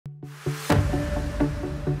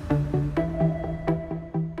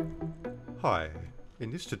Hi,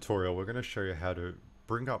 in this tutorial we're going to show you how to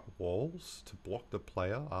bring up walls to block the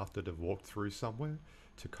player after they've walked through somewhere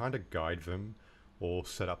to kind of guide them or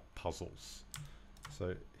set up puzzles.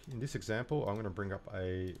 So in this example I'm going to bring up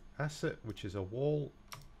a asset which is a wall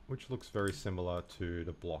which looks very similar to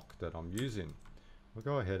the block that I'm using. We'll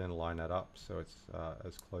go ahead and line that up so it's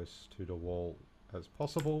as close to the wall as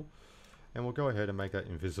possible, and we'll go ahead and make that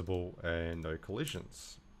invisible and no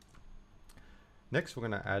collisions. Next, we're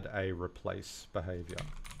going to add a replace behavior.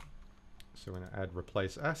 So we're going to add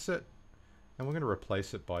replace asset, and we're going to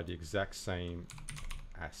replace it by the exact same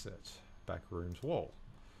asset, Backrooms wall.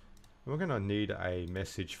 And we're going to need a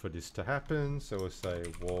message for this to happen. So we'll say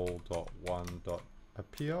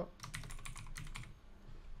wall.one.appear.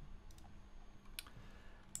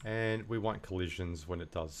 And we want collisions when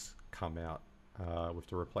it does come out with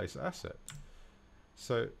the replace asset.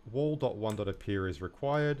 So wall.one.appear is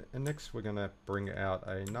required, and next we're going to bring out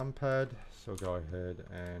a numpad. So go ahead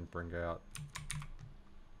and bring out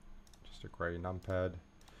just a grey numpad.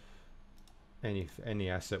 Any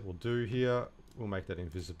asset will do here. We'll make that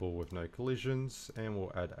invisible with no collisions, and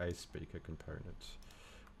we'll add a speaker component.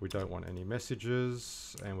 We don't want any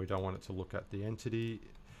messages, and we don't want it to look at the entity,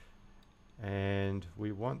 and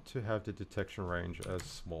we want to have the detection range as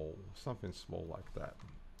small, something small like that.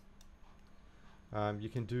 You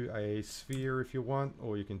can do a sphere if you want,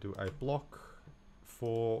 or you can do a block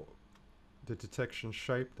for the detection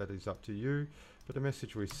shape. That is up to you, but the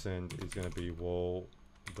message we send is going to be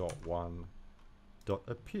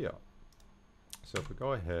wall.one.appear. So if we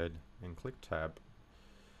go ahead and click tab,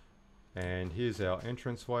 and here's our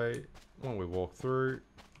entranceway. When we walk through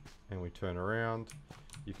and we turn around,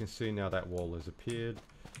 you can see now that wall has appeared.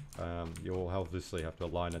 You'll obviously have to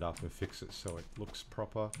line it up and fix it so it looks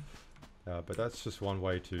proper. But that's just one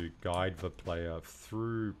way to guide the player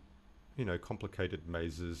through, complicated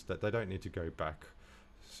mazes that they don't need to go back.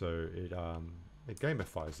 So it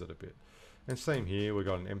gamifies it a bit. And same here, we've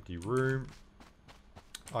got an empty room.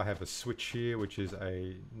 I have a switch here, which is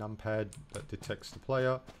a numpad that detects the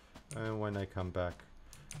player. And when they come back,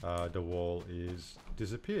 the wall is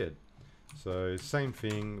disappeared. So same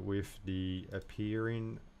thing with the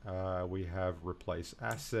appearing. We have replace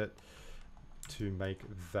asset to make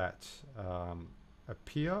that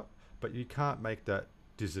appear, but you can't make that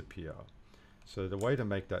disappear. So the way to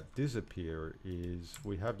make that disappear is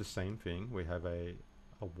we have the same thing. We have a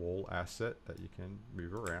wall asset that you can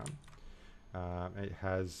move around. It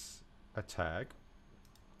has a tag,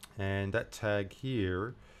 and that tag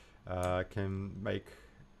here can make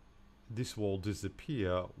this wall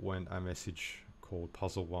disappear when a message called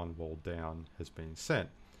puzzle1 wall down has been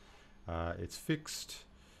sent. It's fixed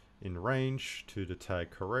in range to the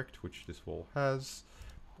tag correct, which this wall has,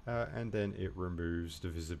 and then it removes the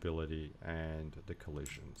visibility and the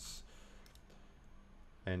collisions.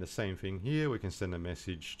 And the same thing here, we can send a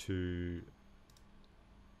message to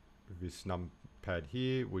this numpad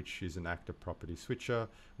here, which is an active property switcher,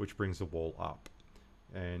 which brings the wall up.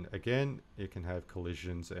 And again, it can have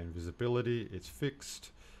collisions and visibility. It's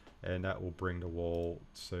fixed, and that will bring the wall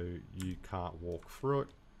so you can't walk through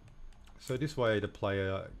it. So this way the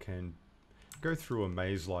player can go through a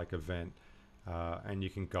maze-like event, and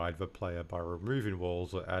you can guide the player by removing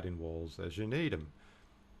walls or adding walls as you need them.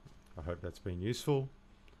 I hope that's been useful.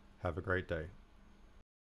 Have a great day.